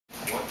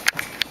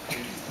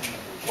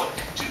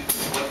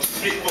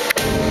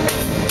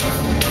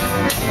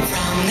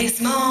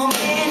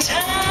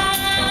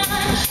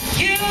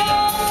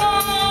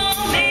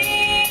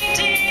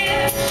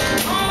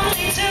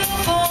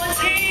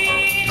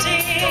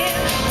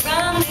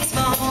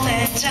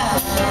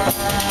time.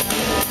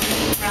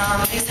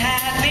 From this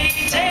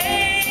happy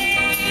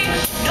day,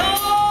 no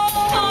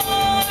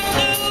more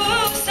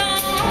blue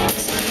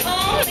songs,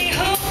 only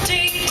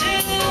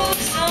hoop-dee-doo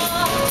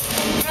songs.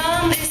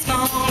 From this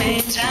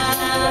moment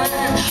on,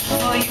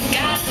 for you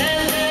got the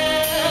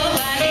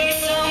love I need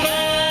so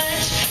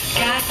much,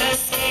 got the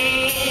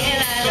skin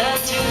I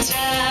love to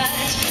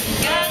touch,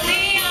 got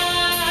the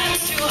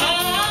arms to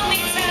hold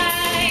me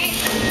tight,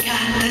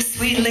 got the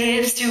sweet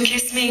lips to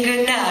kiss me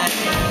goodnight.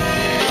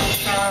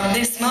 From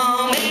this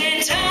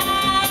moment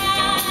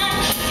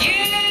on, you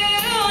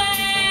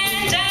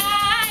and I,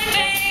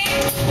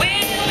 babe,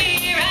 will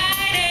be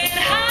riding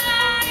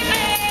high,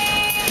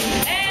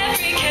 babe.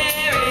 Every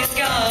care is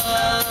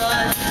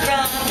gone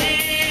from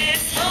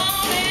this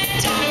moment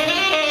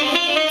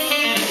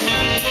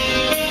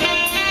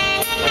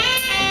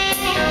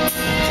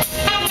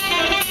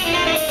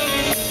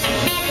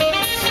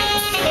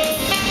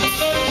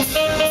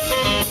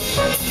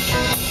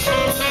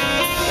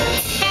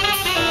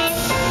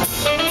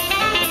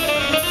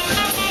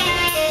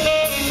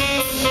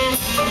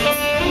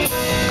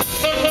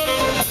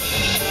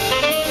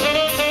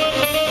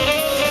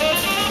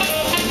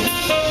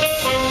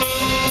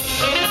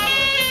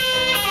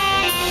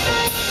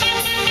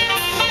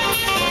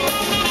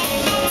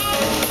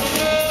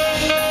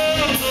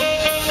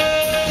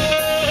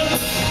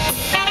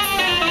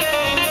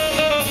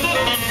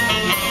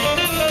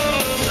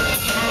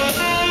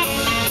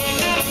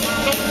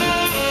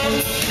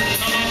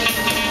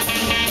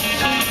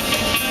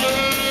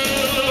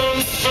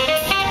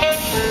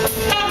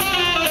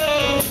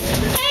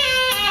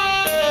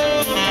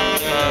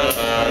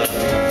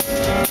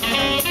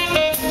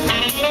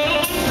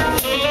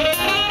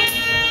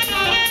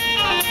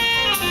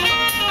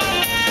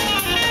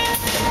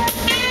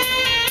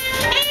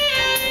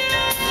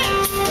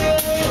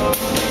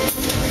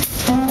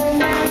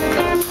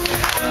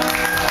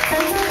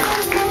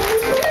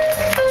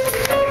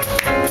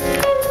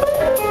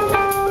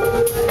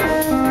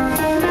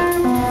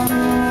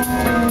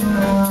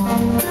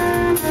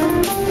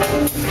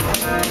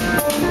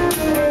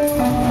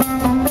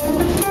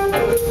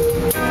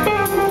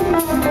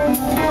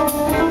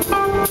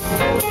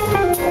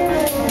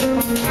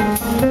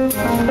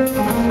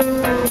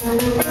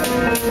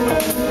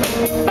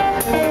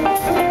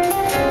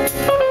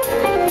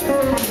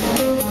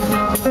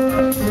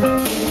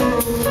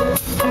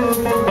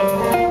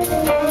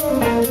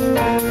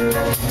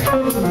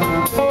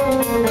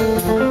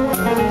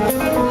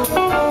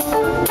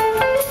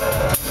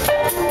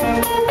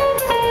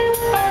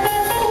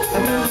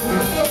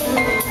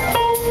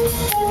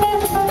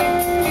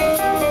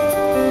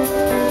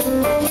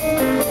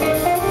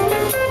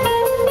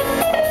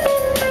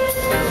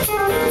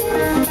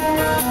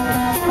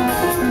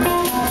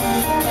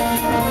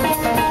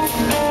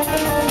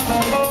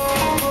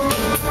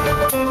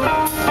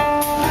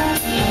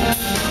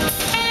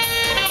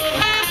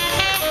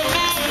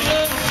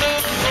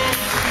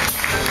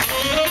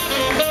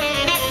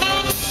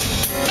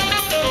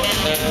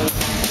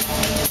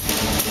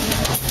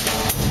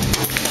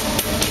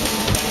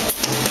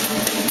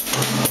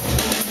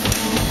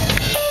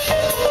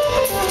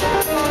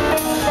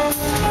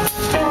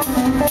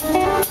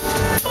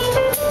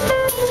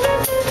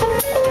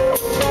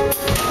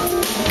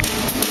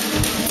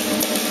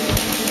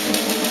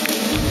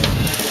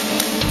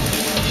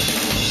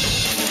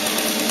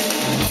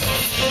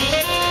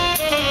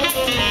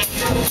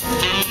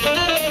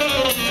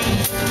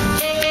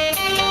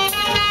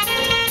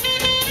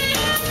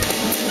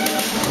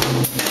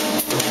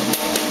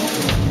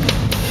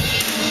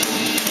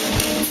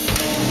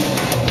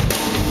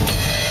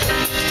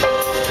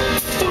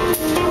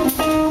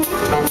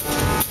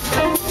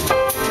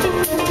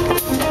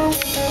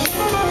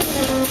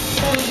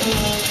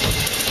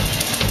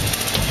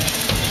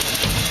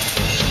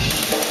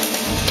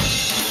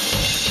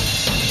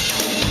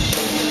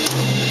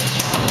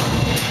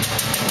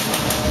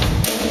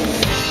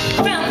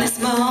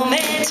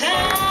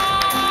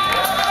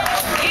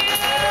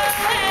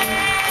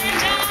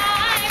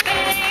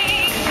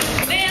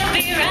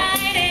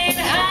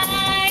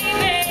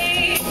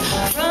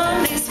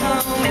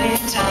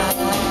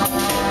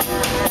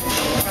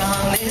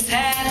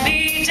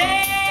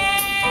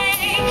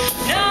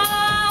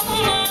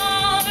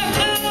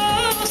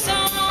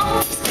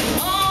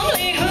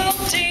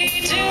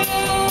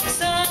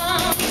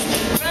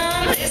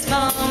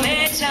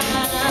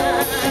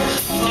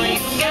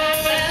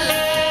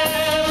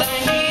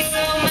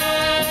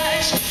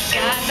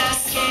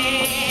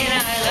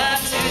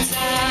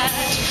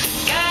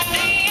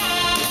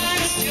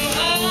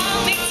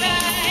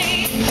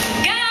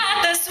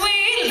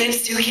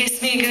to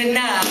kiss me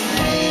goodnight.